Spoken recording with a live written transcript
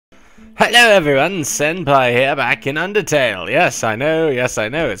Hello everyone, Senpai here, back in Undertale. Yes, I know,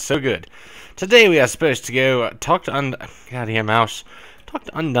 it's so good. Today we are supposed to go talk to God, here, mouse. Talk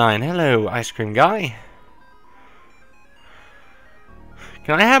to Undyne. Hello, ice cream guy.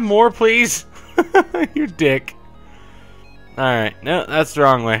 Can I have more, please? You dick. Alright, no, that's the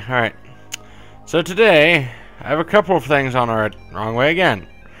wrong way. Alright. So today, I have a couple of things on our... Wrong way again.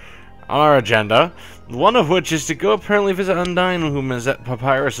 On our agenda. One of which is to go apparently visit Undyne, whom is at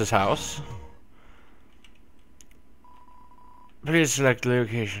Papyrus's house. Please select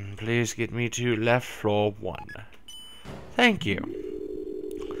location. Please get me to left floor 1. Thank you.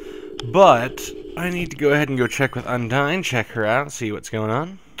 But I need to go ahead and go check with Undyne, check her out, see what's going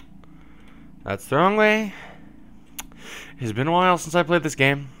on. That's the wrong way. It's been a while since I played this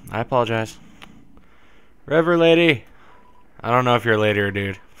game. I apologize. River lady. I don't know if you're a lady or a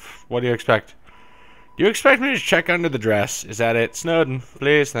dude. What do you expect? Do you expect me to check under the dress? Is that it? Snowden,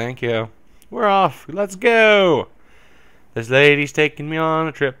 please, thank you. We're off. Let's go. This lady's taking me on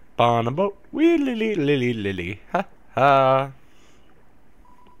a trip on a boat. Wee lily lily lily. Ha ha.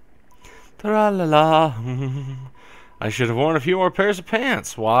 Tra-la-la. I should have worn a few more pairs of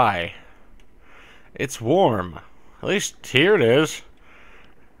pants. Why? It's warm. At least here it is.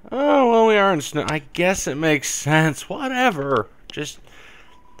 Oh, well, we are in snow. I guess it makes sense. Whatever. Just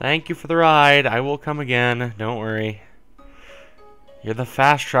thank you for the ride. I will come again. Don't worry. You're the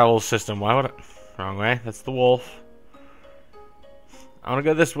fast travel system. Why would I... Wrong way. That's the wolf. I want to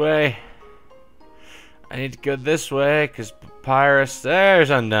go this way. I need to go this way, because Papyrus... There's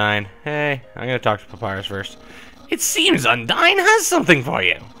Undyne. Hey, I'm going to talk to Papyrus first. It seems Undyne has something for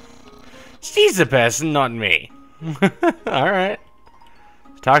you. She's the person, not me. Alright.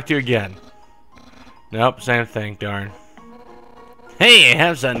 Talk to you again. Nope, same thing, darn. Hey, I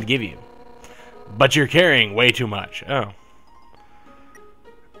have something to give you. But you're carrying way too much. Oh.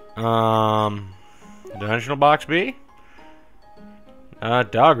 Dimensional box B?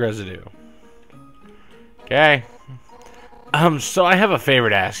 Dog residue. Okay. So I have a favor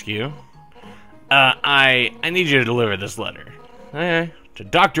to ask you. I need you to deliver this letter. Okay. To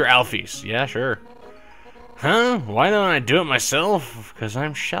Dr. Alphys. Yeah, sure. Huh? Why don't I do it myself? Because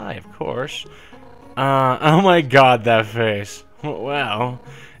I'm shy, of course. Oh my god, that face. Well,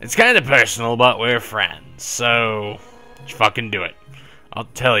 it's kind of personal, but we're friends, so just fucking do it. I'll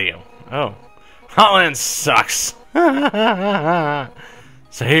tell you. Oh. Holland sucks.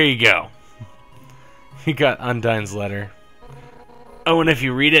 So here you go. You got Undyne's letter. Oh, and if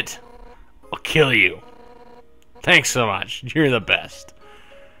you read it, I'll kill you. Thanks so much. You're the best.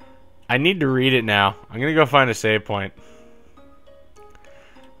 I need to read it now. I'm gonna go find a save point.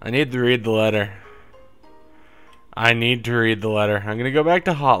 I need to read the letter. I need to read the letter. I'm gonna go back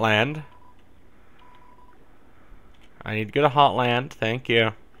to Hotland. I need to go to Hotland. Thank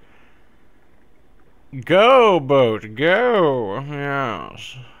you. Go, boat. Go.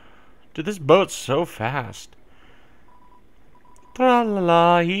 Yes. Dude, this boat's so fast.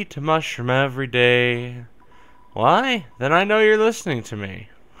 Tra-la-la, eat a mushroom every day. Why? Then I know you're listening to me.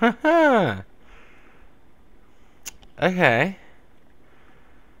 Haha. Okay.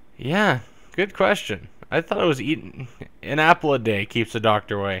 Yeah, good question. I thought it was eating an apple a day keeps the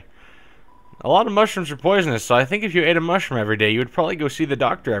doctor away. A lot of mushrooms are poisonous, so I think if you ate a mushroom every day, you would probably go see the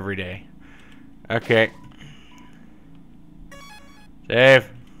doctor every day. Okay. Save.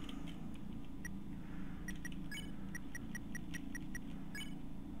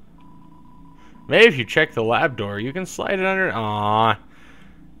 Maybe if you check the lab door, you can slide it under. Aww.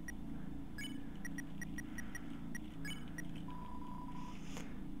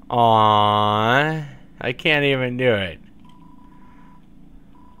 Aww. I can't even do it.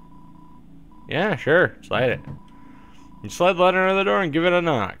 Yeah, sure. Slide it. You slide the letter under the door and give it a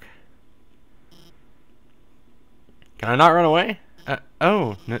knock. Can I not run away?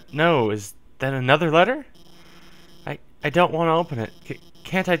 Oh, no. Is that another letter? I don't want to open it.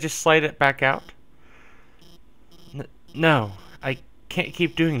 Can't I just slide it back out? No. I can't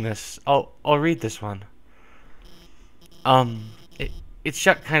keep doing this. I'll read this one. It's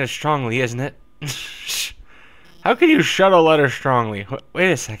shut kind of strongly, isn't it? How can you shut a letter strongly?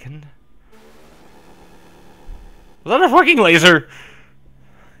 Wait a second. Was that a fucking laser?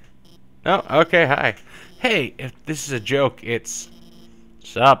 No? Okay, hi. Hey, if this is a joke, it's...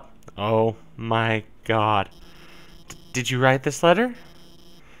 Sup? Oh my god. Did you write this letter?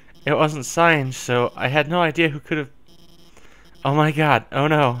 It wasn't signed, so I had no idea who could have... Oh my god, oh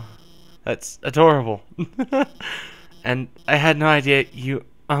no. That's adorable. And I had no idea you,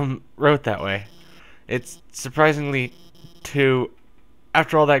 wrote that way. It's surprisingly, too,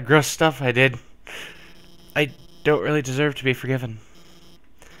 after all that gross stuff I did, I don't really deserve to be forgiven.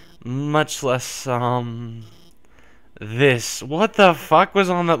 Much less, this. What the fuck was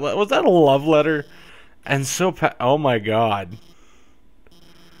on that? Was that a love letter? And so, oh my god.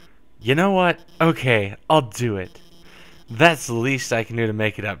 You know what? Okay, I'll do it. That's the least I can do to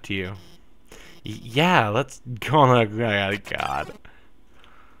make it up to you. Yeah, let's go on. Oh god.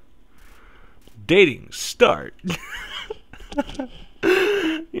 Dating, start.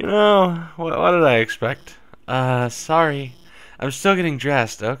 You know, what did I expect? Sorry. I'm still getting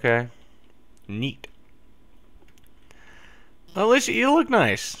dressed. Okay. Neat. Well, at least you look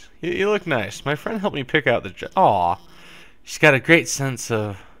nice. You look nice. My friend helped me pick out the Aw. She's got a great sense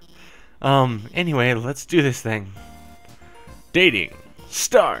of... anyway, let's do this thing. Dating.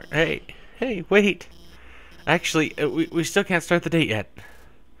 Start. Hey, wait. Actually, we still can't start the date yet.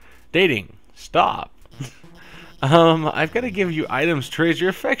 Dating. Stop. I've got to give you items to raise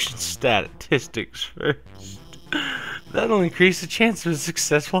your affection statistics first. That'll increase the chance of a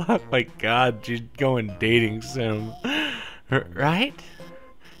successful... Oh my god, she's going dating sim. Right?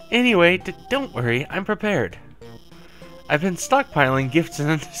 Anyway, don't worry, I'm prepared. I've been stockpiling gifts in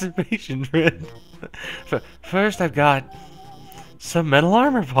anticipation for it. First, I've got some metal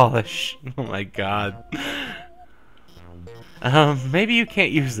armor polish. Oh my god. Maybe you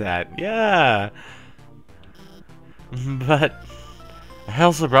can't use that. Yeah. But I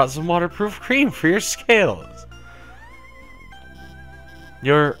also brought some waterproof cream for your scales.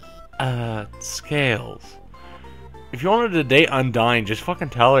 Your, scales. If you wanted to date Undyne, just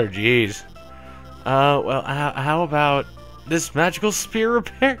fucking tell her, jeez. Well, how about this magical spear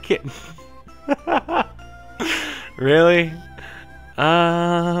repair kit? Really?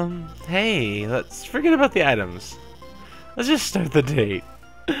 Hey, let's forget about the items. Let's just start the date.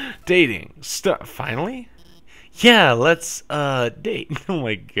 Dating. Finally? Yeah, let's, date. Oh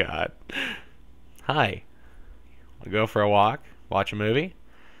my god. Hi. I'll go for a walk, watch a movie,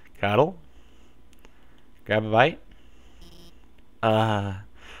 cuddle, grab a bite.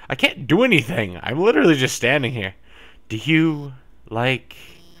 I can't do anything. I'm literally just standing here. Do you like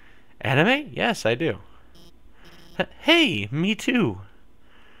anime? Yes, I do. Hey, me too.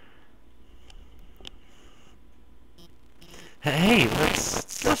 Hey,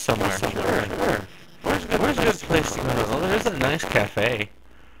 let's go somewhere. Sure. Where's a good place to go? Oh, there's a nice cafe.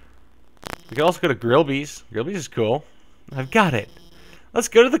 We can also go to Grillby's. Grillby's is cool. I've got it. Let's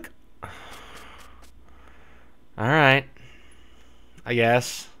go to the... Alright. I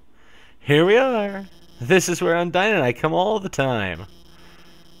guess. Here we are. This is where Undyne and I come all the time.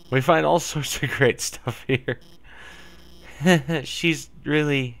 We find all sorts of great stuff here. She's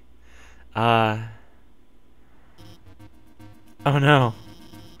really... Oh no.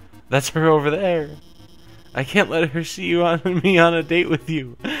 That's her over there. I can't let her see you me on a date with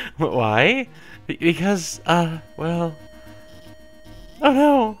you. Why? Because, well... Oh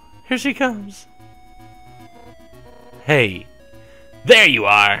no! Here she comes. Hey. There you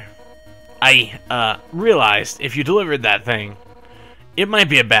are! I, realized if you delivered that thing, it might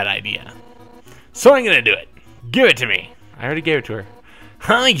be a bad idea. So I'm gonna do it. Give it to me. I already gave it to her.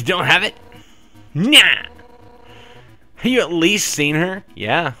 Huh? You don't have it? Nah! Have you at least seen her?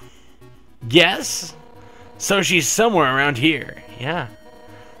 Yeah. Yes? So she's somewhere around here. Yeah.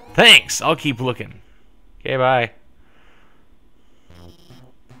 Thanks. I'll keep looking. Okay, bye.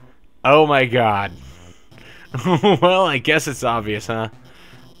 Oh my god. Well, I guess it's obvious, huh?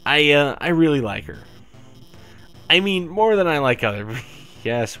 I really like her. I mean, more than I like other...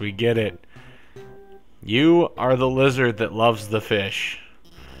 Yes, we get it. You are the lizard that loves the fish.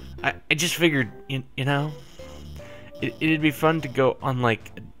 I just figured, you know... It'd be fun to go on,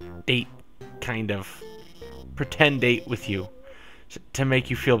 like, a date, kind of. Pretend date with you. To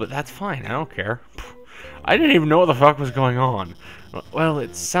make you feel, but that's fine, I don't care. I didn't even know what the fuck was going on. Well,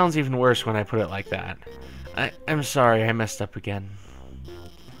 it sounds even worse when I put it like that. I'm sorry, I messed up again.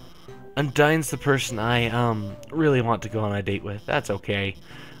 Undyne's the person I, really want to go on a date with. That's okay.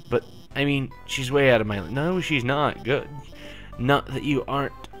 But, I mean, she's way out of my... No, she's not. Good. Not that you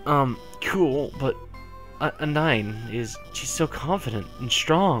aren't, cool, but... Undyne is... She's so confident and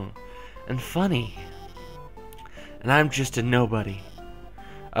strong and funny. And I'm just a nobody.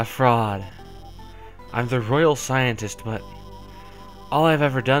 A fraud. I'm the royal scientist, but... all I've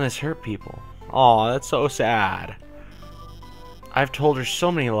ever done is hurt people. Aw, that's so sad. I've told her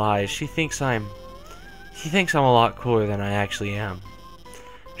so many lies. She thinks I'm a lot cooler than I actually am.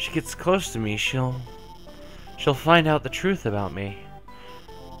 If she gets close to me, she'll find out the truth about me.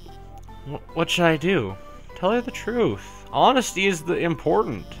 What should I do? Tell her the truth. Honesty is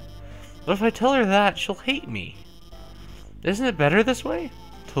important. But if I tell her that, she'll hate me. Isn't it better this way?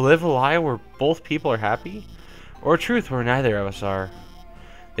 To live a lie where both people are happy? Or a truth where neither of us are?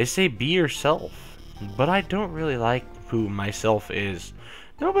 They say be yourself, but I don't really like who myself is.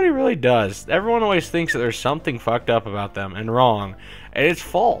 Nobody really does. Everyone always thinks that there's something fucked up about them and wrong, and it's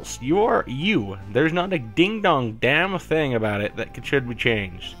false. You are you. There's not a ding-dong damn thing about it that should be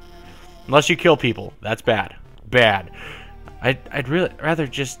changed. Unless you kill people. That's bad. Bad. I'd really rather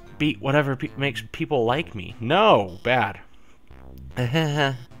just be whatever makes people like me. No, bad.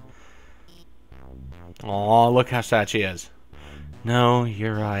 Aw, look how sad she is. No,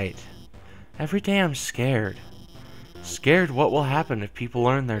 you're right. Every day I'm scared. Scared what will happen if people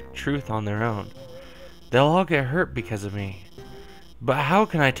learn their truth on their own. They'll all get hurt because of me. But how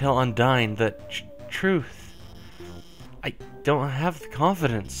can I tell Undyne the truth? I don't have the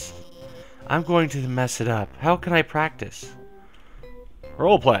confidence. I'm going to mess it up. How can I practice?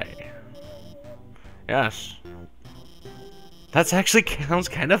 Roleplay. Yes. That's actually sounds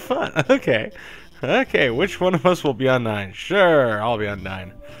kind of fun. Okay. Okay, which one of us will be Undyne? Sure, I'll be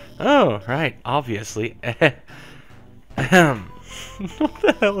Undyne. Oh, right, obviously. What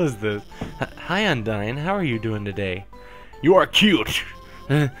the hell is this? Hi, Undyne. How are you doing today? You are cute.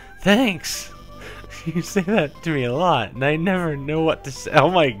 Thanks. You say that to me a lot, and I never know what to say.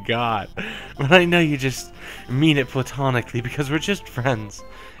 Oh my god. But I know you just mean it platonically because we're just friends.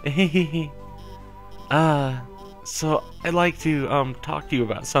 So I'd like to talk to you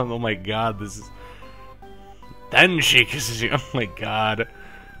about something. Oh my god, this is... Then she kisses you. Oh my god.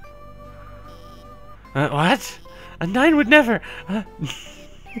 What? Undyne would never.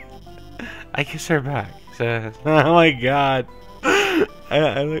 I kiss her back. So, oh my god.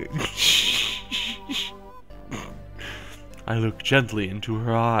 I look gently into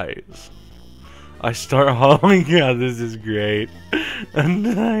her eyes. I start. Oh my god, this is great.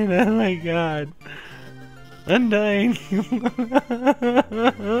 Undyne, oh my god. Undyne.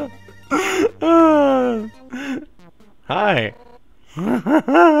 Hi.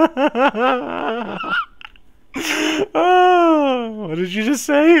 Oh, what did you just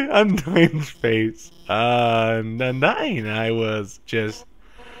say? Undyne's face. Undyne, I was just...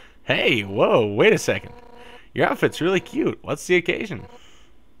 Hey, whoa, wait a second. Your outfit's really cute. What's the occasion?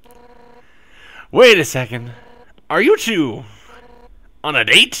 Wait a second. Are you two on a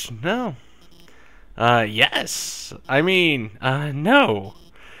date? No. Yes. I mean, no.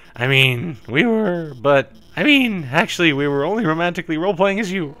 I mean, we were, but... I mean, actually, we were only romantically role-playing as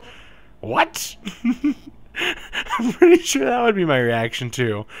you. What? I'm pretty sure that would be my reaction,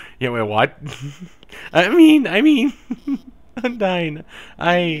 too. Yeah, wait, what? I mean... Undyne,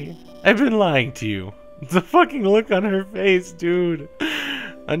 I've been lying to you. The fucking look on her face, dude.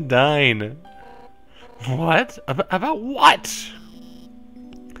 Undyne. What? About what?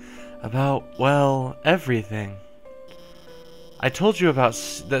 About, well, everything. I told you about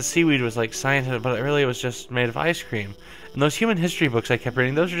that seaweed was like scientific, but really it was just made of ice cream. And those human history books I kept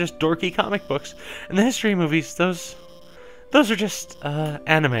reading, those are just dorky comic books. And the history movies, those are just,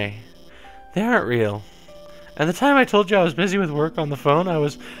 anime. They aren't real. And the time I told you I was busy with work on the phone, I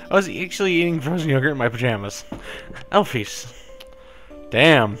was actually eating frozen yogurt in my pajamas. Elfies.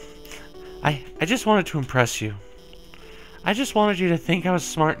 Damn. I just wanted to impress you. I just wanted you to think I was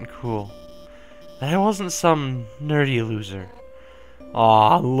smart and cool. That I wasn't some nerdy loser.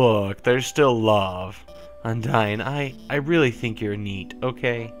 Aw, look, there's still love. Undyne, I really think you're neat,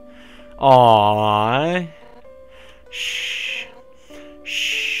 okay? Aw. Shh.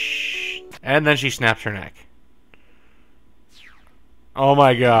 Shh. And then she snaps her neck. Oh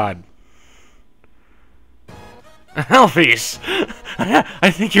my god. Elfies!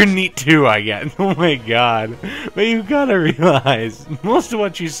 I think you're neat too, I get. Oh my god. But you gotta realize, most of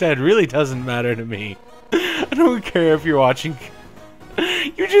what you said really doesn't matter to me. I don't care if you're watching...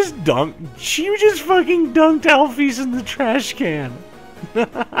 You just dunked... She just fucking dunked Elfies in the trash can.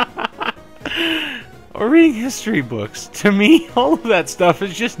 Or reading history books. To me, all of that stuff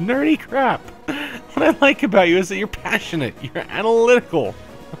is just nerdy crap. What I like about you is that you're passionate. You're analytical.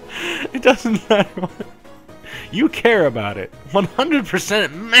 It doesn't matter what... You care about it. 100%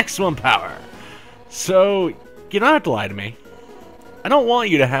 at maximum power. So, you don't have to lie to me. I don't want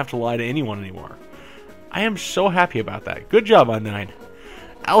you to have to lie to anyone anymore. I am so happy about that. Good job, Undyne.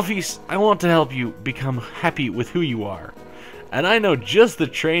 Elfies, I want to help you become happy with who you are. And I know just the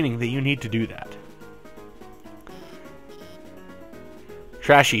training that you need to do that.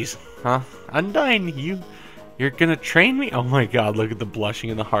 Trashies, huh? Undyne, you're gonna train me? Oh my god, look at the blushing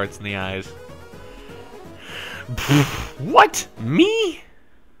and the hearts in the eyes. What? Me?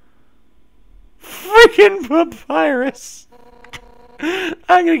 Freaking Papyrus!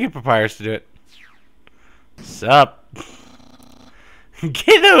 I'm gonna get Papyrus to do it. Sup?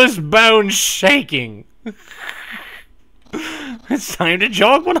 Get those bones shaking! It's time to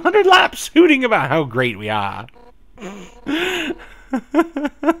jog 100 laps, hooting about how great we are.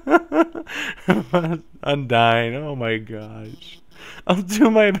 I'm dying. Oh my gosh. I'll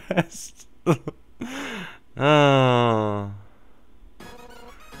do my best. Oh.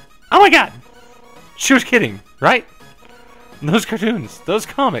 Oh my god! She was kidding, right? Those cartoons, those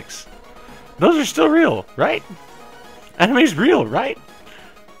comics, those are still real, right? Anime's real, right?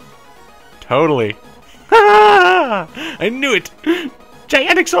 Totally. I knew it!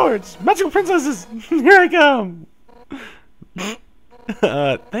 Gigantic swords! Magical princesses! Here I come!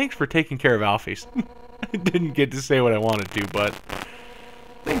 Thanks for taking care of Alphys. I didn't get to say what I wanted to, but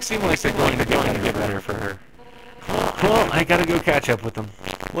things seem like they're going to get better for her. Well, I gotta go catch up with them.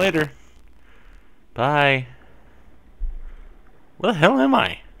 Later. Bye. Where the hell am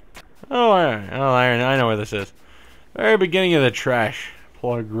I? Oh, I know where this is. Very beginning of the trash.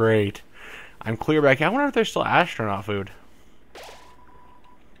 Oh, great. I'm clear back. I wonder if there's still astronaut food.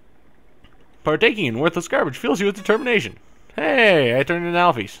 Partaking in worthless garbage fills you with determination. Hey, I turned into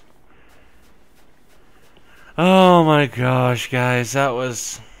Alphys. Oh my gosh, guys, that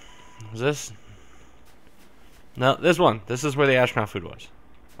was this? No, this one. This is where the astronaut food was.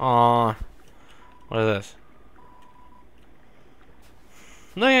 Aww. What is this?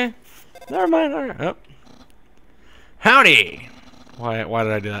 Okay. Never mind. Alright. Oh. Howdy! Why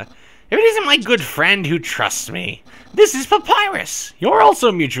did I do that? If it isn't my good friend who trusts me, this is Papyrus. You're also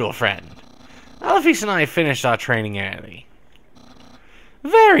a mutual friend. Alphys and I finished our training early.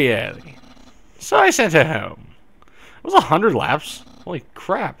 Very early. So I sent her home. It was 100 laps. Holy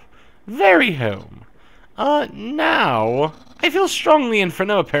crap. Very home. Now, I feel strongly and for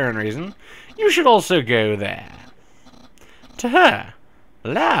no apparent reason, you should also go there. To her.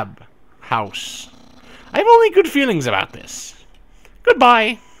 Lab. House. I have only good feelings about this.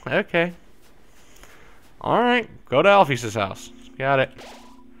 Goodbye. Okay. Alright, go to Alphys' house. Got it.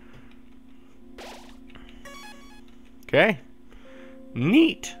 Okay.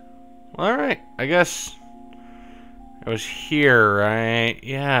 Neat. Alright, I guess it was here, right?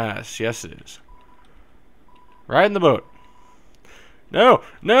 Yes, yes it is. Right in the boat. No,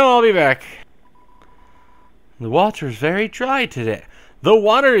 I'll be back. The water is very dry today. The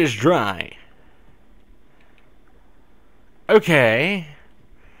water is dry. Okay.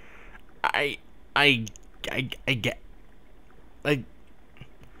 I get. I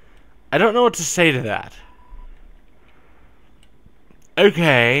don't know what to say to that.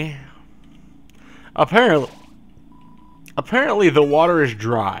 Okay. Apparently the water is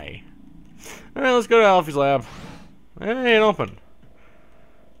dry. Alright, let's go to Alphys' lab. Hey, it opened.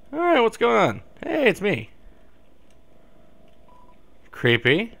 Alright, what's going on? Hey, it's me.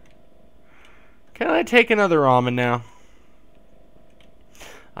 Creepy. Can I take another ramen now?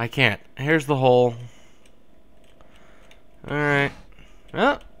 I can't. Here's the hole. Alright.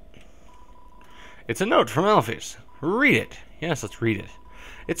 Oh. It's a note from Alphys. Read it. Yes, let's read it.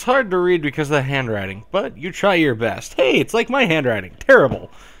 It's hard to read because of the handwriting, but you try your best. Hey, it's like my handwriting.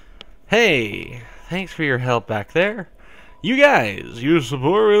 Terrible. Hey, thanks for your help back there. You guys, your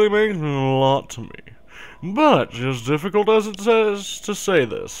support really means a lot to me. But, as difficult as it is to say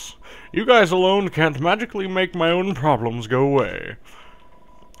this, you guys alone can't magically make my own problems go away.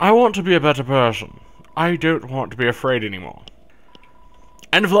 I want to be a better person. I don't want to be afraid anymore.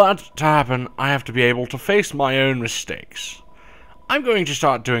 And for that to happen, I have to be able to face my own mistakes. I'm going to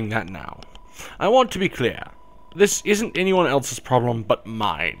start doing that now. I want to be clear. This isn't anyone else's problem but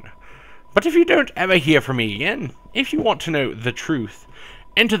mine. But if you don't ever hear from me again, if you want to know the truth,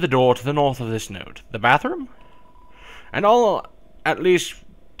 enter the door to the north of this note. The bathroom? And I'll at least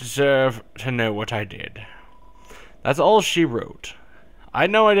deserve to know what I did. That's all she wrote. I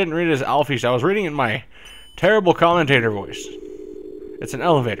know I didn't read it as Alphys. I was reading it in my terrible commentator voice. It's an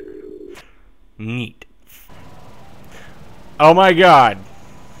elevator. Neat. Oh my god.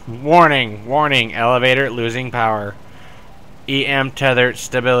 Warning, warning, elevator losing power. EM tethered,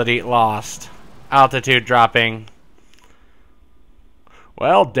 stability lost. Altitude dropping.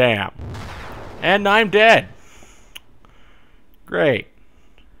 Well, damn. And I'm dead. Great.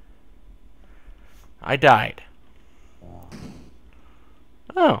 I died.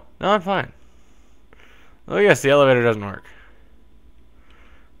 Oh, no, I'm fine. Oh yes, the elevator doesn't work.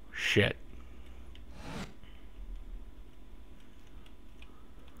 Shit.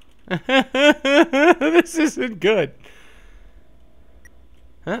 This isn't good.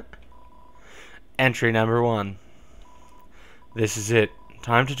 Huh? Entry number 1. This is it.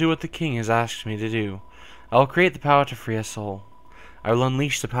 Time to do what the king has asked me to do. I will create the power to free a soul. I will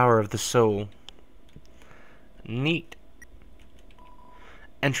unleash the power of the soul. Neat.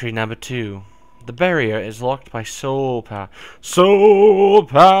 Entry number 2. The barrier is locked by soul power. Soul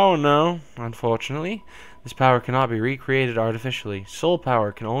power? No, unfortunately. This power cannot be recreated artificially. Soul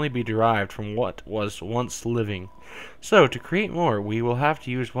power can only be derived from what was once living. So, to create more, we will have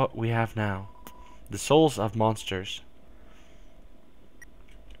to use what we have now. The souls of monsters.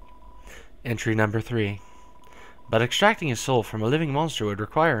 Entry number 3. But extracting a soul from a living monster would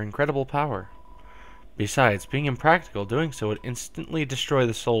require incredible power. Besides, being impractical, doing so would instantly destroy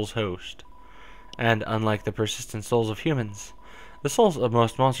the soul's host. And, unlike the persistent souls of humans, the souls of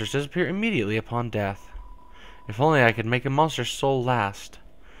most monsters disappear immediately upon death. If only I could make a monster's soul last.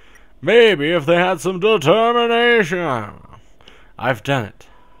 Maybe if they had some determination. I've done it.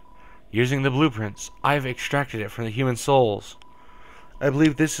 Using the blueprints, I've extracted it from the human souls. I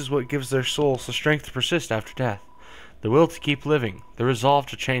believe this is what gives their souls the strength to persist after death. The will to keep living, the resolve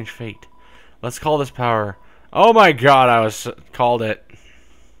to change fate. Let's call this power... Oh my god, called it.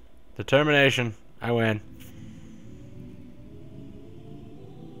 Determination. I win.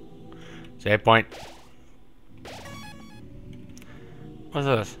 Save point. What's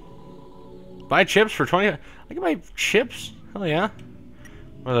this? Buy chips for 20... I can buy chips? Hell yeah.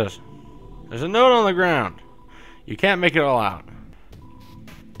 What's this? There's a note on the ground. You can't make it all out.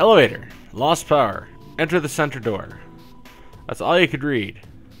 Elevator. Lost power. Enter the center door. That's all you could read.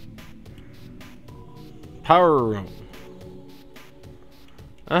 Power room.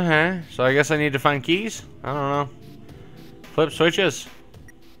 Okay, so I guess I need to find keys? I don't know. Flip switches.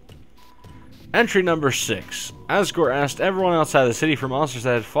 Entry number 6. Asgore asked everyone outside the city for monsters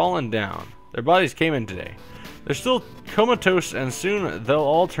that had fallen down. Their bodies came in today. They're still comatose and soon they'll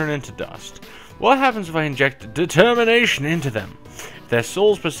all turn into dust. What happens if I inject determination into them? If their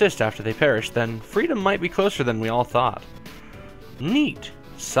souls persist after they perish, then freedom might be closer than we all thought. Neat.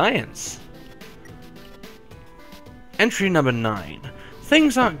 Science. Entry number 9.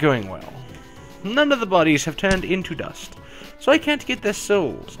 Things aren't going well. None of the bodies have turned into dust, so I can't get their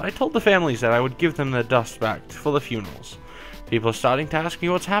souls. I told the families that I would give them their dust back for the funerals. People are starting to ask me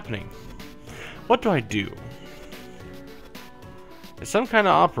what's happening. What do I do? It's some kind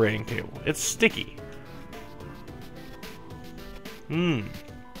of operating table. It's sticky. Is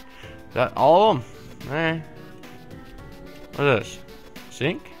that all of them? Eh. What's this?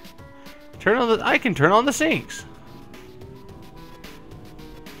 Sink? Turn on the... I can turn on the sinks.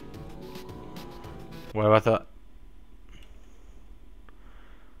 What about the...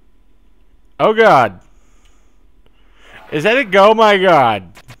 Oh god. Is that a go? Oh my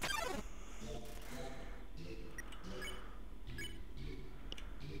god.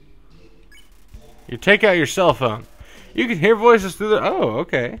 You take out your cell phone. You can hear voices through the... Oh,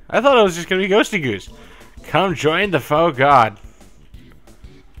 okay. I thought it was just going to be Ghosty Goose. Come join the foe god.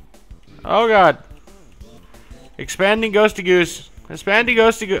 Oh god. Expanding Ghosty Goose. Expanding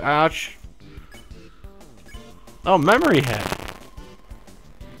Ghosty Goose. Ouch. Oh, memory head.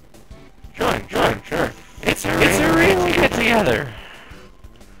 Join, sure. It's a real get together.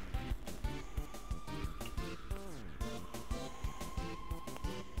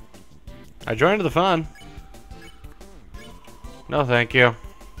 I joined the fun. No, thank you.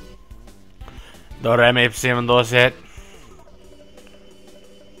 Do re mi psim do set.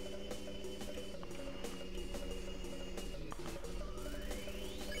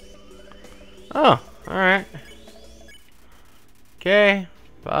 Oh, alright. Okay,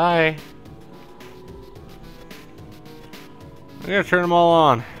 bye. I'm gonna turn them all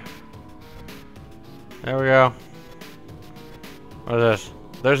on. There we go. What is this?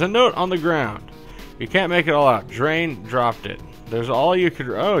 There's a note on the ground. You can't make it all out. Drain dropped it. There's all you could...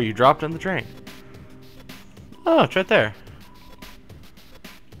 Oh, you dropped in the drain. Oh, it's right there.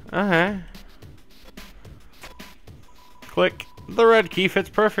 Click. The red key fits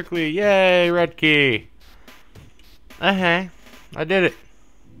perfectly. Yay, red key. I did it.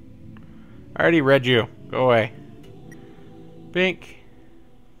 I already read you. Go away. Bink.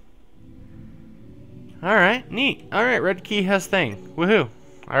 Alright, neat. Alright, red key has thing. Woohoo.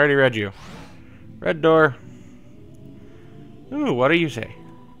 I already read you. Red door. Ooh, what do you say?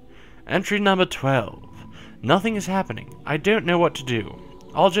 Entry number 12. Nothing is happening. I don't know what to do.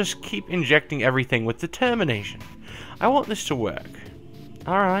 I'll just keep injecting everything with determination. I want this to work.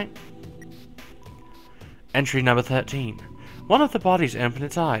 Alright. Entry number 13. One of the bodies opened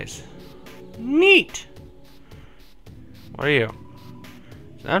its eyes. Neat! What are you?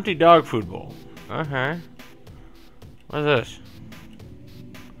 It's an empty dog food bowl. Okay. What is this?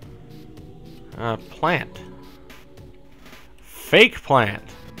 Plant. Fake plant.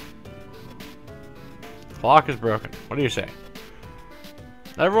 Clock is broken. What do you say?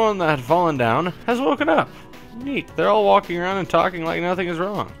 Everyone that had fallen down has woken up. Neat. They're all walking around and talking like nothing is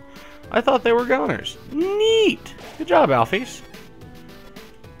wrong. I thought they were goners. Neat. Good job, Alphys.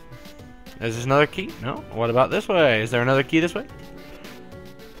 Is this another key? No. What about this way? Is there another key this way?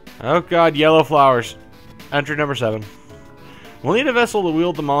 Oh god, yellow flowers. Entry number 7. We'll need a vessel to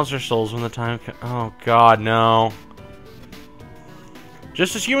wield the monster souls when the time comes. Oh god, no.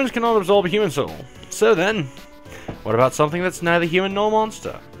 Just as humans cannot absorb a human soul. So then, what about something that's neither human nor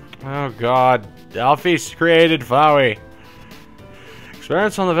monster? Oh god. Alphys created Flowey.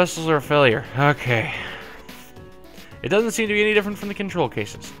 Experiments on the vessels are a failure. Okay. It doesn't seem to be any different from the control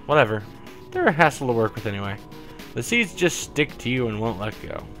cases. Whatever. They're a hassle to work with anyway. The seeds just stick to you and won't let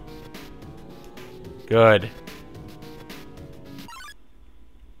go. Good.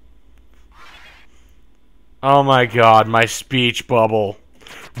 Oh my god, my speech bubble.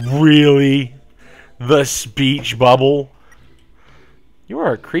 Really? The speech bubble? You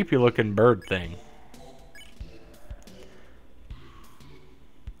are a creepy looking bird thing.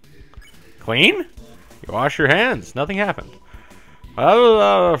 Clean? You wash your hands. Nothing happened. I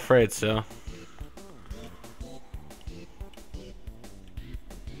was afraid so.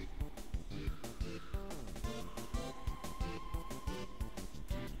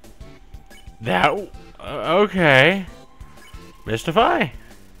 That... okay. Mystify.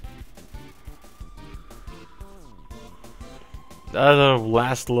 The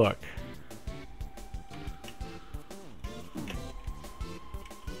last look.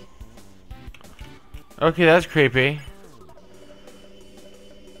 Okay, that's creepy.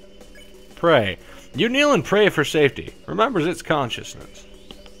 Pray. You kneel and pray for safety. Remembers its consciousness.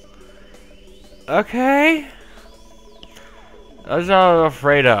 Okay. That's what I'm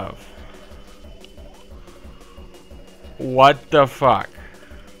afraid of. What the fuck?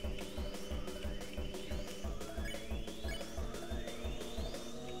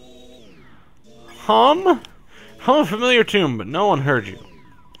 Hum a familiar tune, but no one heard you.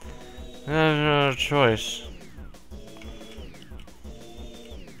 There's no choice.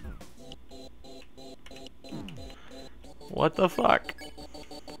 What the fuck?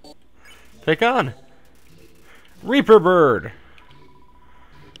 Pick on. Reaper bird.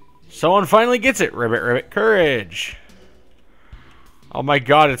 Someone finally gets it. Ribbit, ribbit, courage. Oh my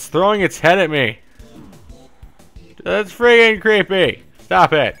god, it's throwing its head at me. That's friggin' creepy.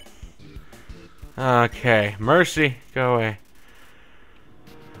 Stop it. Okay, mercy, go away.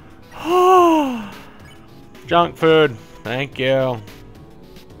 Junk food, thank you.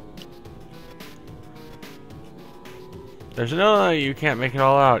 There's no, you can't make it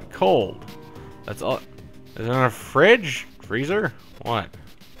all out. Cold. That's all. Is it in a fridge? Freezer? What?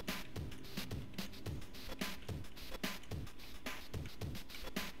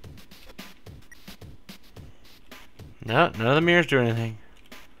 No, none of the mirrors do anything.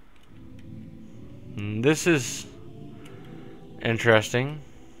 This is interesting.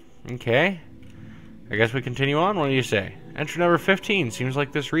 Okay. I guess we continue on. What do you say? Entry number 15. Seems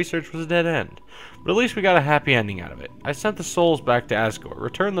like this research was a dead end. But at least we got a happy ending out of it. I sent the souls back to Asgore,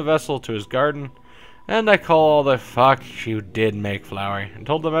 returned the vessel to his garden, and I call all the fuck you did make Flowey, and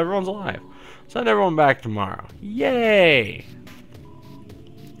told them everyone's alive. Send everyone back tomorrow. Yay!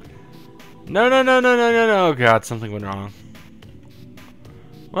 No, no, no, no, no, no, no. Oh god, something went wrong.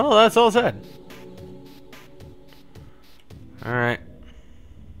 Well, that's all said. Alright.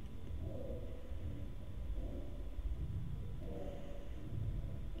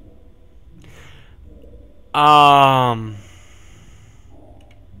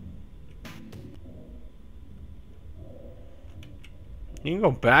 You can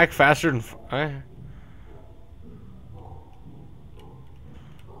go back faster than...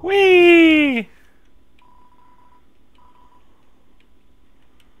 Whee!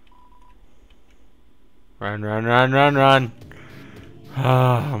 Run, run, run, run, run.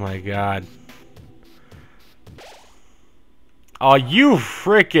 Oh my god. Oh, you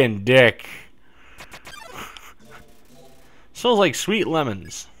frickin' dick. Smells like sweet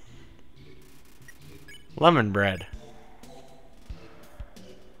lemons. Lemon bread.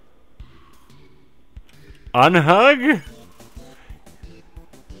 Unhug?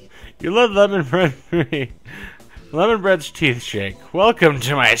 You love lemon bread for me. Lemon bread's teeth shake. Welcome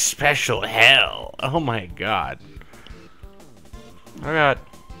to my special hell. Oh my god. Oh god.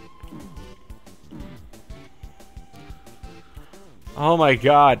 Oh my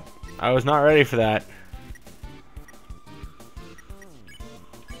god. I was not ready for that.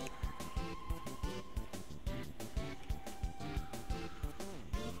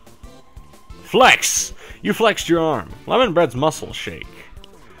 Flex! You flexed your arm. Lemon bread's muscles shake.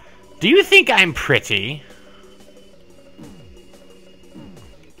 Do you think I'm pretty?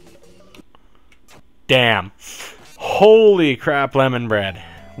 Damn. Holy crap, lemon bread.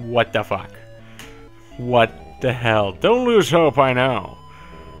 What the fuck? What the hell? Don't lose hope, I know.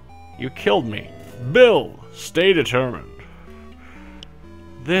 You killed me. Bill, stay determined.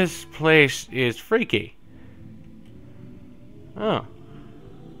 This place is freaky. Oh.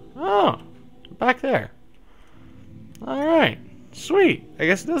 Oh. Back there. Alright. Sweet. I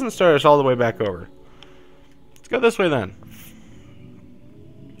guess it doesn't start us all the way back over. Let's go this way then.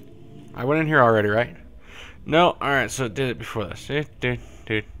 I went in here already, right? No. Alright, so it did it before this.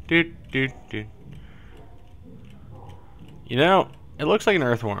 You know, it looks like an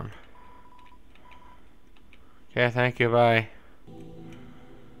earthworm. Okay, thank you, bye.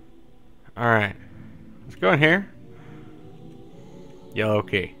 Alright. Let's go in here. Yellow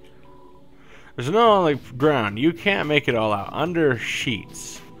key. There's no on the ground. You can't make it all out. Under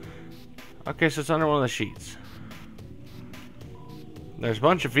sheets. Okay, so it's under one of the sheets. There's a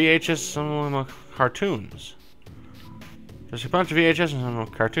bunch of VHS, some of them cartoons. There's a bunch of VHS and some of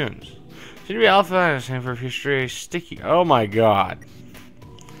them cartoons. Seem to be alphabet, same for a few stray sticky. Oh my god.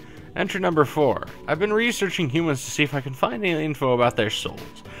 Enter number 4. I've been researching humans to see if I can find any info about their souls.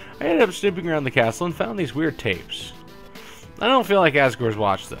 I ended up snooping around the castle and found these weird tapes. I don't feel like Asgore's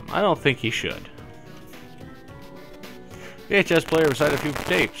watched them. I don't think he should. VHS player beside a few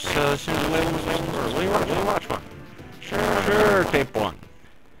tapes. As soon as the label was will you watch one? Sure, tape 1.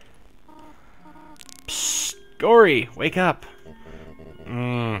 Psst, Gory, wake up.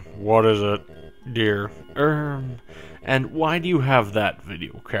 What is it, dear? And why do you have that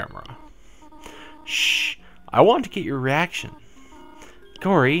video camera? Shh, I want to get your reaction.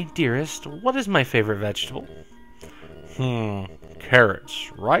 Gory, dearest, what is my favorite vegetable?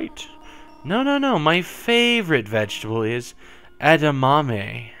 Carrots, right? No, my favorite vegetable is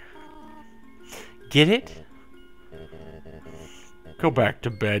edamame. Get it? Go back to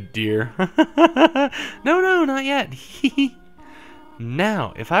bed, dear. No, not yet.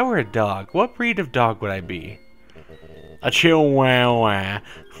 Now, if I were a dog, what breed of dog would I be? A chihuahua.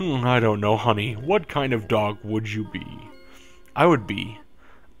 I don't know, honey. What kind of dog would you be? I would be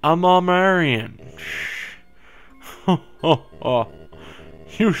a Pomeranian.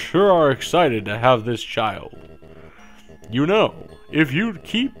 You sure are excited to have this child. You know, if you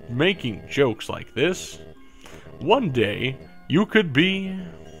keep making jokes like this, one day you could be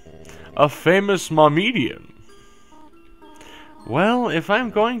a famous momedian. Well, if I'm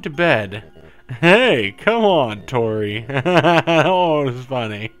going to bed... Hey, come on, Tori. Oh, it was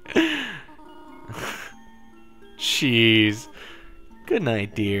funny. Jeez. Good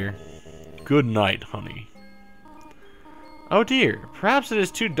night, dear. Good night, honey. Oh dear, perhaps it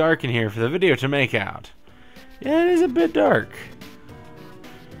is too dark in here for the video to make out. Yeah, it is a bit dark.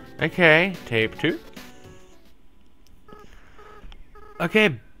 Okay, tape 2.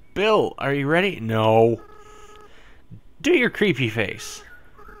 Okay, Bill, are you ready? No. Do your creepy face.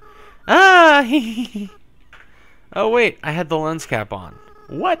 Ah! Oh wait, I had the lens cap on.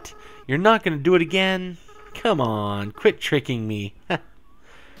 What? You're not gonna do it again? Come on, quit tricking me.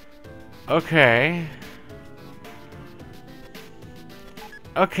 Okay.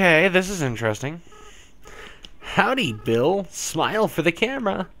 Okay, this is interesting. Howdy, Bill. Smile for the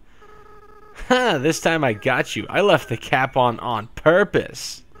camera. Ha, this time I got you. I left the cap on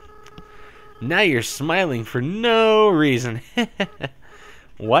purpose. Now you're smiling for no reason.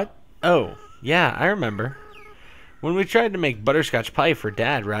 What? Oh, yeah, I remember. When we tried to make butterscotch pie for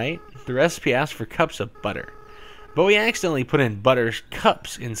Dad, right? The recipe asked for cups of butter. But we accidentally put in butter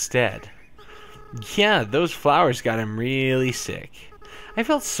cups instead. Yeah, those flowers got him really sick. I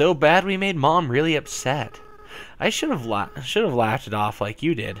felt so bad we made Mom really upset. I should have laughed it off like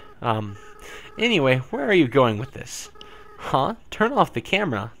you did. Anyway, where are you going with this? Huh? Turn off the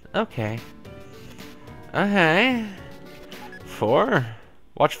camera. Okay. Okay. 4.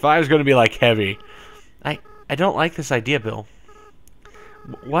 Watch 5 is going to be like heavy. I don't like this idea, Bill.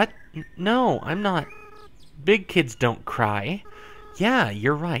 What? No, I'm not. Big kids don't cry. Yeah,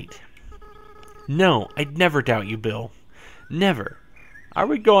 you're right. No, I'd never doubt you, Bill. Never. Are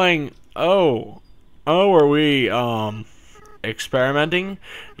we going... Oh, are we, experimenting?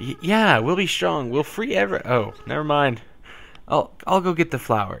 Yeah, we'll be strong. We'll free Oh, never mind. I'll go get the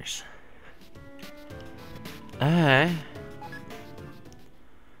flowers.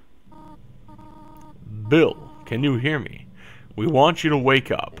 Bill, can you hear me? We want you to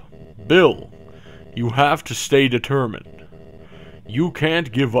wake up. Bill, you have to stay determined. You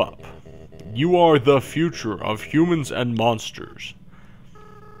can't give up. You are the future of humans and monsters.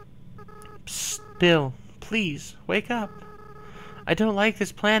 Psst, Bill, please, wake up. I don't like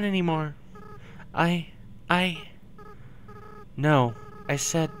this plan anymore. No, I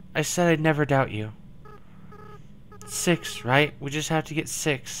said I'd never doubt you. 6, right? We just have to get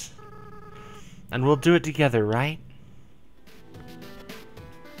 6. And we'll do it together, right?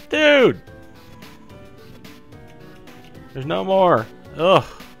 Dude! There's no more. Ugh.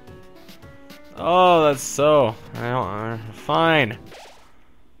 Oh, that's so... fine.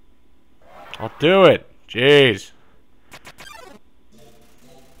 I'll do it. Jeez.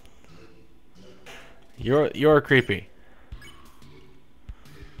 You're creepy.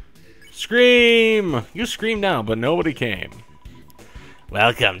 Scream! You screamed now, but nobody came.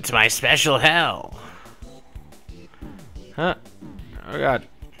 Welcome to my special hell. Huh? Oh god.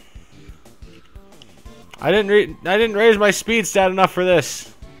 I didn't raise my speed stat enough for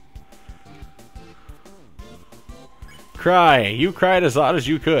this. Cry. You cried as loud as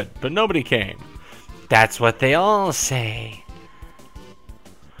you could, but nobody came. That's what they all say.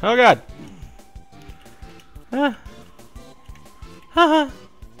 Oh god. Huh. Haha.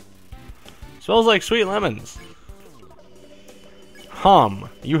 Smells like sweet lemons. Hum.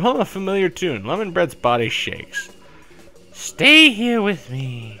 You hum a familiar tune. Lemon bread's body shakes. Stay here with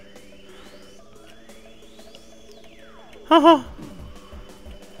me. Haha.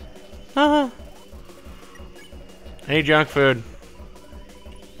 Haha. Any junk food.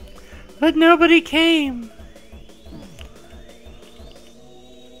 But nobody came.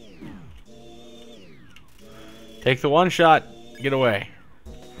 Take the one shot. Get away.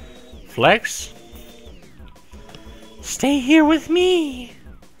 Flex. Stay here with me.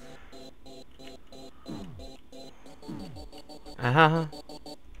 Smells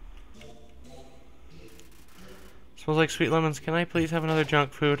like sweet lemons. Can I please have another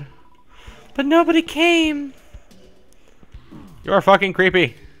junk food? But nobody came. You are fucking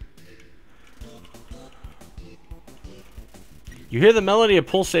creepy. You hear the melody of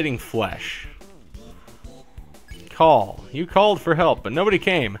pulsating flesh. Call. You called for help, but nobody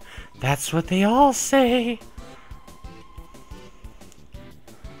came. That's what they all say.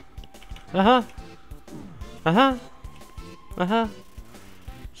 Uh-huh. Uh-huh. Uh-huh.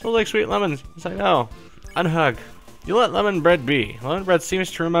 Smells like sweet lemons. Yes, I know. Unhug. You let lemon bread be. Lemon bread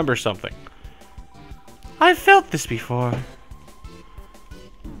seems to remember something. I've felt this before.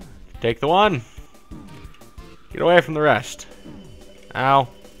 Take the one. Get away from the rest. Ow.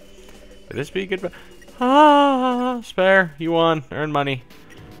 Could this be good? Ah, spare. You won. Earn money.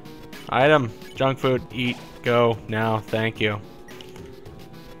 Item. Junk food. Eat. Go. Now. Thank you.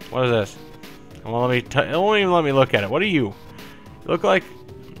 What is this? It won't even let me look at it. What are you? You look like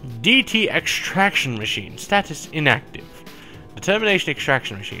DT extraction machine. Status inactive. Determination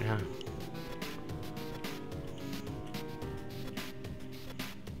extraction machine, huh?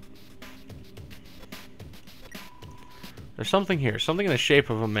 There's something here. Something in the shape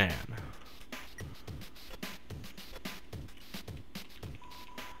of a man.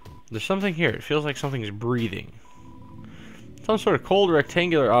 There's something here. It feels like something's breathing. Some sort of cold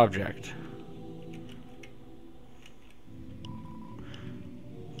rectangular object.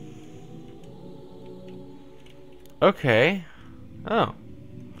 Okay. Oh.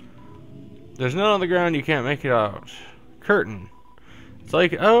 There's none on the ground. You can't make it out. Curtain. It's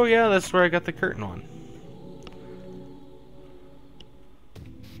like, oh yeah, that's where I got the curtain one.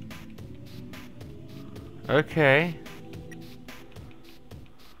 Okay.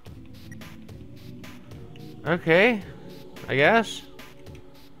 Okay. I guess.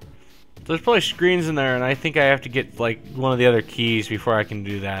 There's probably screens in there, and I think I have to get, like, one of the other keys before I can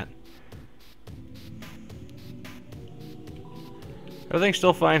do that. Everything's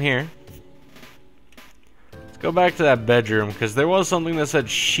still fine here. Let's go back to that bedroom, because there was something that said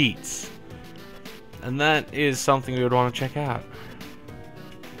sheets. And that is something we would want to check out.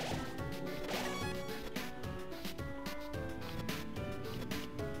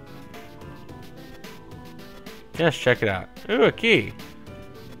 Yes, check it out. Ooh, a key.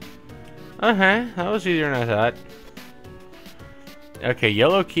 Okay, that was easier than I thought. Okay,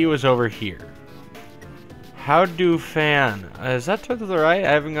 yellow key was over here. How do fan? Is that to the right? I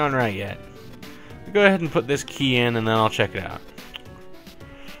haven't gone right yet. Go ahead and put this key in and then I'll check it out.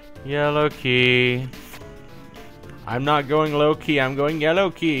 Yellow key. I'm not going low key, I'm going yellow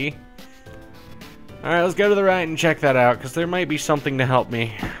key. Alright, let's go to the right and check that out, because there might be something to help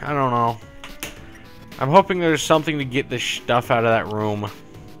me. I don't know. I'm hoping there's something to get this stuff out of that room.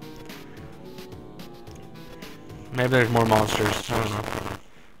 Maybe there's more monsters. I don't know.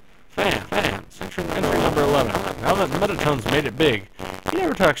 Fan. Entry number 11. Now that Metatone's made it big, he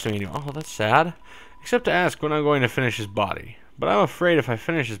never talks to me anymore. Oh, that's sad. Except to ask when I'm going to finish his body. But I'm afraid if I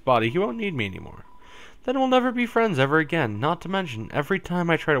finish his body, he won't need me anymore. Then we'll never be friends ever again. Not to mention, every time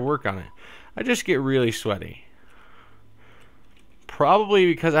I try to work on it, I just get really sweaty. Probably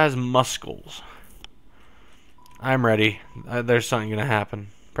because it has muscles. I'm ready. There's something gonna happen.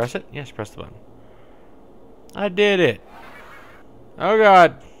 Press it? Yes, press the button. I did it. Oh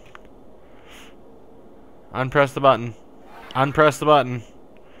god. Unpress the button. Unpress the button.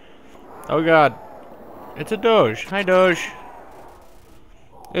 Oh god. It's a Doge. Hi, Doge.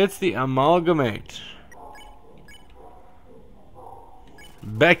 It's the Amalgamate.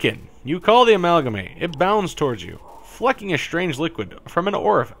 Beckon. You call the Amalgamate. It bounds towards you, flecking a strange liquid from an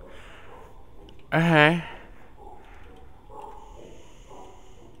orifice. Okay.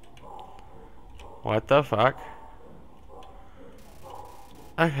 What the fuck?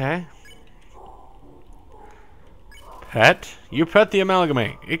 Okay. Pet? You pet the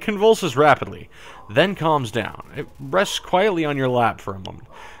Amalgamate. It convulses rapidly, then calms down. It rests quietly on your lap for a moment.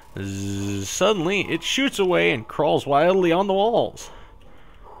 Suddenly, it shoots away and crawls wildly on the walls.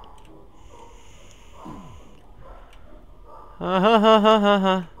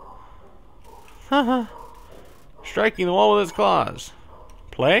 Striking the wall with its claws.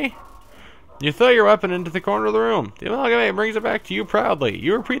 Play? You throw your weapon into the corner of the room. The Amalgamate brings it back to you proudly.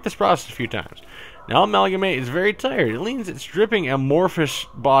 You repeat this process a few times. Now Amalgamate is very tired. It leans its dripping amorphous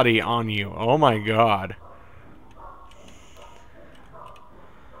body on you. Oh my god.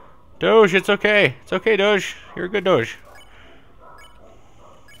 Doge, it's okay. It's okay, Doge. You're a good Doge.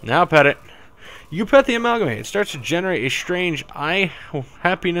 Now pet it. You pet the Amalgamate. It starts to generate a strange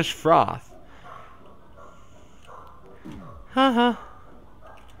happiness froth. Haha.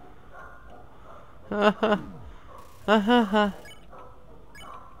 Haha. Haha.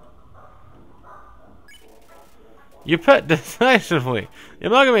 You pet decisively. The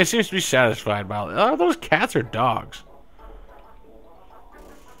Amalgamate seems to be satisfied by it. Are those cats or dogs?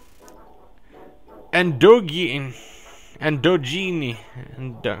 Endogene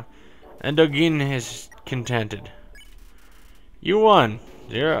is contented. You won.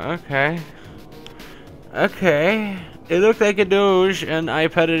 0. Okay. Okay. It looked like a Doge, and I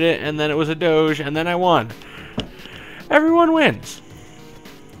petted it, and then it was a Doge, and then I won. Everyone wins.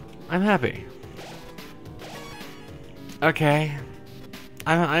 I'm happy. Okay.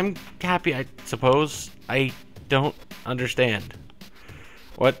 I'm happy, I suppose. I don't understand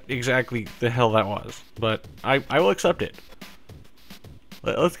what exactly the hell that was, but I will accept it.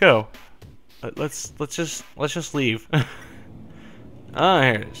 Let's go. Let's just leave. Ah,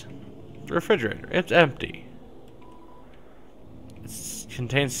 here it is. The refrigerator. It's empty. It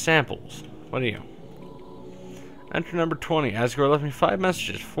contains samples. What are you? Enter number 20. Asgore left me 5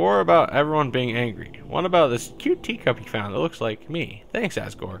 messages. 4 about everyone being angry. 1 about this cute teacup he found that looks like me. Thanks,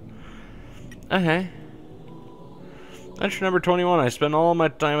 Asgore. Okay. Enter number 21. I spend all my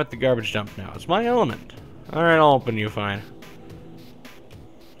time at the garbage dump now. It's my element. Alright, I'll open you, fine.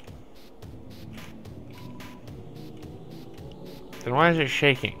 Then why is it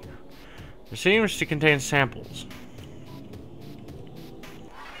shaking? It seems to contain samples.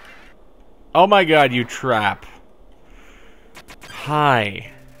 Oh my god, you trap.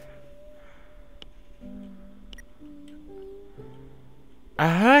 Hi.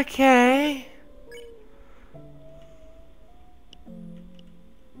 Okay.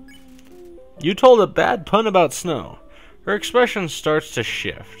 You told a bad pun about snow. Her expression starts to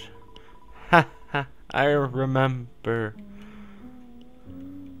shift. Ha ha, I remember.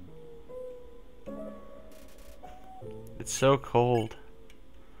 It's so cold.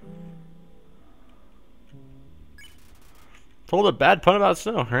 Told a bad pun about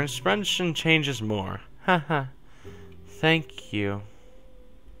snow. Her expression changes more. Haha. Thank you.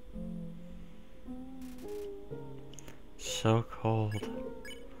 So cold.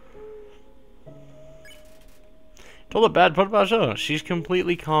 Told a bad pun about snow. She's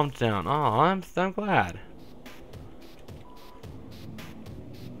completely calmed down. Oh, I'm glad.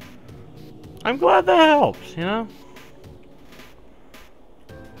 I'm glad that helps, you know?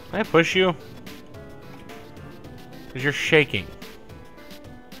 Can I push you? Because you're shaking.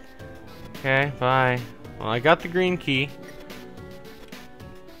 Okay, bye. Well, I got the green key.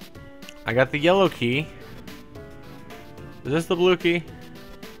 I got the yellow key. Is this the blue key?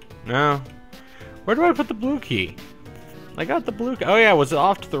 No. Where do I put the blue key? I got the blue key. Oh yeah, was it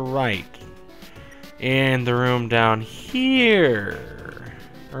off to the right? In the room down here.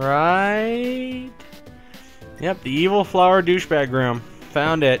 Right? Yep, the evil flower douchebag room.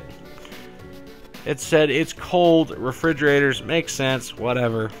 Found it. It said it's cold, refrigerators, makes sense,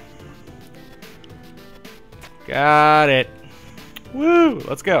 whatever. Got it. Woo!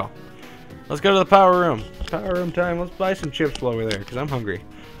 Let's go. Let's go to the power room. Power room time. Let's buy some chips while we're there, because I'm hungry.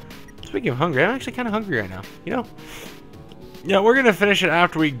 Speaking of hungry, I'm actually kind of hungry right now. You know? Yeah, we're going to finish it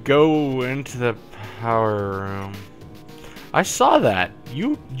after we go into the power room. I saw that.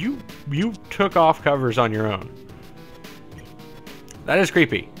 You took off covers on your own. That is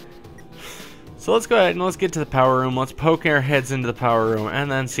creepy. So let's go ahead and let's get to the power room. Let's poke our heads into the power room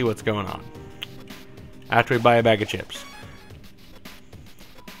and then see what's going on. After we buy a bag of chips.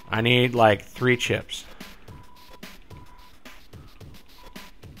 I need like 3 chips.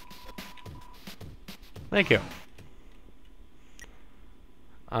 Thank you.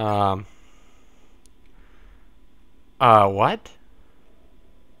 What?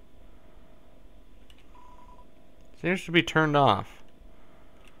 Seems to be turned off.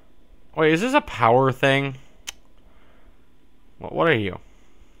 Wait, is this a power thing? What are you?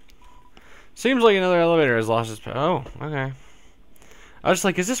 Seems like another elevator has lost its power. Oh, okay. I was just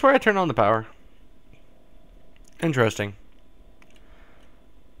like, is this where I turn on the power? Interesting.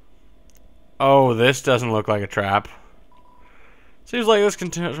 Oh, this doesn't look like a trap. Seems like this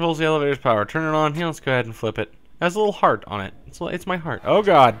controls the elevator's power. Turn it on. Here, let's go ahead and flip it. It has a little heart on it. It's my heart. Oh,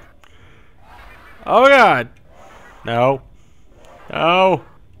 God. Oh, God. No. No.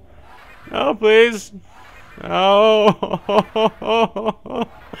 No, please. No.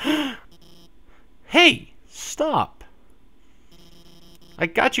 Hey, stop. I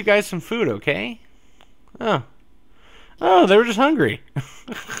got you guys some food, okay? Oh. Oh, they were just hungry.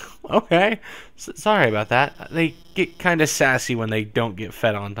 Okay. Sorry about that. They get kind of sassy when they don't get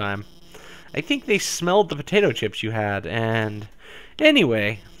fed on time. I think they smelled the potato chips you had, and...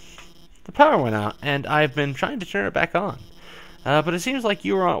 Anyway, the power went out, and I've been trying to turn it back on. But it seems like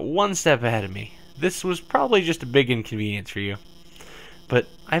you were one step ahead of me. This was probably just a big inconvenience for you. But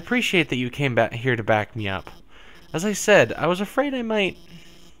I appreciate that you came back here to back me up. As I said, I was afraid I might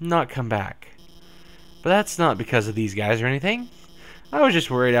not come back. But that's not because of these guys or anything. I was just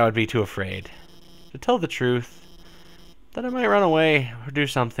worried I would be too afraid. To tell the truth, that I might run away or do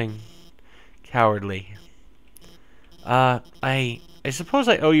something cowardly. I suppose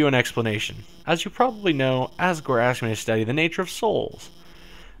I owe you an explanation. As you probably know, Asgore asked me to study the nature of souls.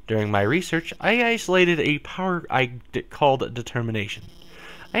 During my research, I isolated a power I called determination.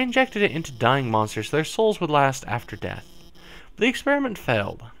 I injected it into dying monsters so their souls would last after death. But the experiment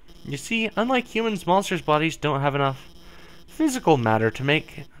failed. You see, unlike humans, monsters' bodies don't have enough physical matter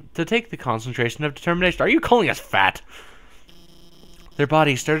to take the concentration of determination. Are you calling us fat? Their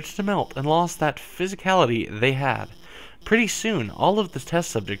bodies started to melt and lost that physicality they had. Pretty soon, all of the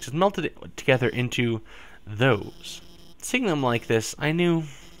test subjects had melted together into those. Seeing them like this, I knew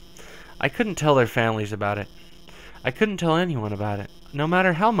I couldn't tell their families about it. I couldn't tell anyone about it, no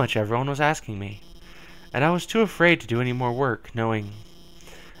matter how much everyone was asking me. And I was too afraid to do any more work, knowing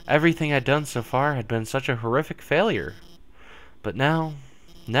everything I'd done so far had been such a horrific failure. But now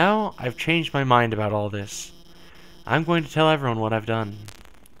I've changed my mind about all this. I'm going to tell everyone what I've done.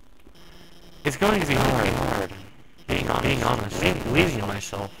 It's going to be hard. Being honest, believing in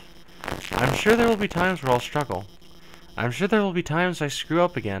myself. I'm sure there will be times where I'll struggle. I'm sure there will be times I screw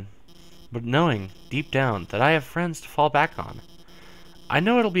up again. But knowing, deep down, that I have friends to fall back on, I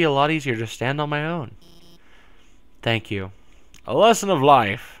know it'll be a lot easier to stand on my own. Thank you. A lesson of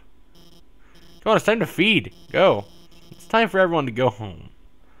life. Come on, it's time to feed. Go. It's time for everyone to go home.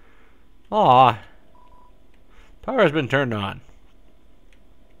 Aw. Power has been turned on.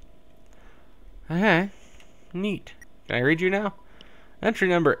 Okay. Neat. Can I read you now? Entry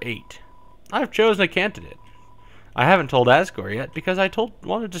number 8. I've chosen a candidate. I haven't told Asgore yet because I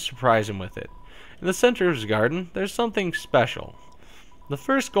wanted to surprise him with it. In the center of his garden, there's something special. The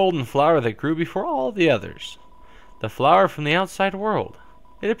first golden flower that grew before all the others. The flower from the outside world.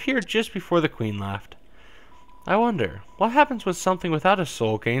 It appeared just before the queen left. I wonder, what happens when something without a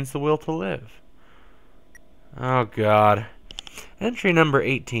soul gains the will to live? Oh, God. Entry number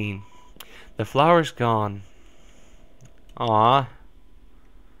 18. The flower's gone. Aww.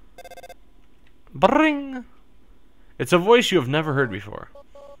 Bring. It's a voice you have never heard before.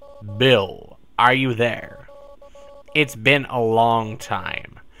 Bill, are you there? It's been a long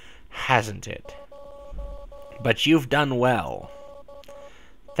time, hasn't it? But you've done well.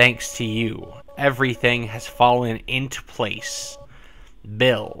 Thanks to you, everything has fallen into place.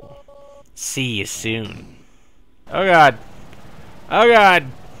 Bill, see you soon. Oh, God. Oh, God.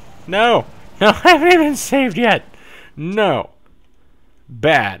 No. No, I haven't even saved yet. No.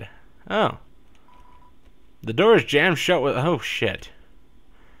 Bad. Oh. The door is jammed shut with... Oh, shit.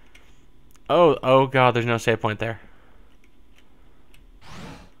 Oh, God, there's no save point there.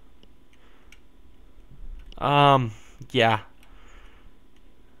 Yeah.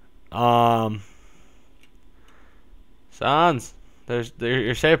 Sans,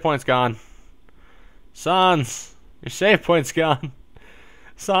 your save point's gone. Sans, your save point's gone.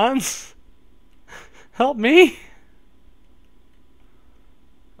 Sans, help me.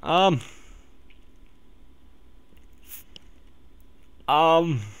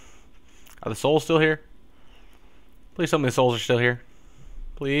 Are the souls still here? Please tell me the souls are still here.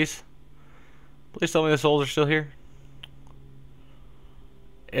 Please. Please tell me the souls are still here.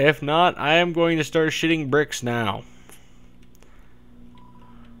 If not, I am going to start shitting bricks now.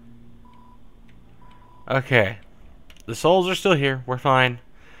 Okay. The souls are still here. We're fine.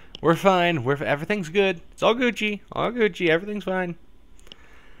 We're fine. Everything's good. It's all Gucci. All Gucci. Everything's fine.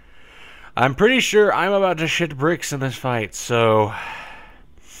 I'm pretty sure I'm about to shit bricks in this fight, so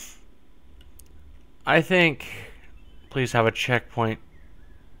I think please have a checkpoint.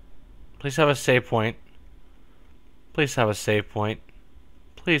 Please have a save point. Please have a save point.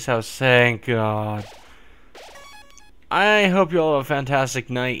 Please have a thank God. I hope you all have a fantastic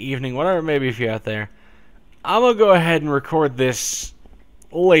night, evening, whatever it may be for you out there. I'm gonna go ahead and record this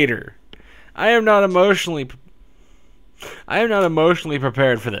later. I am not emotionally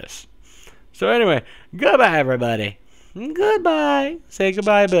prepared for this. So anyway, goodbye everybody. Goodbye. Say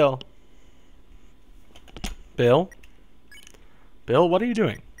goodbye, Bill. Bill? Bill, what are you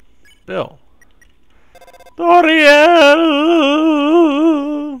doing? Bill. L'Oreal.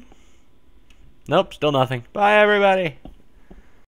 Nope, still nothing. Bye everybody.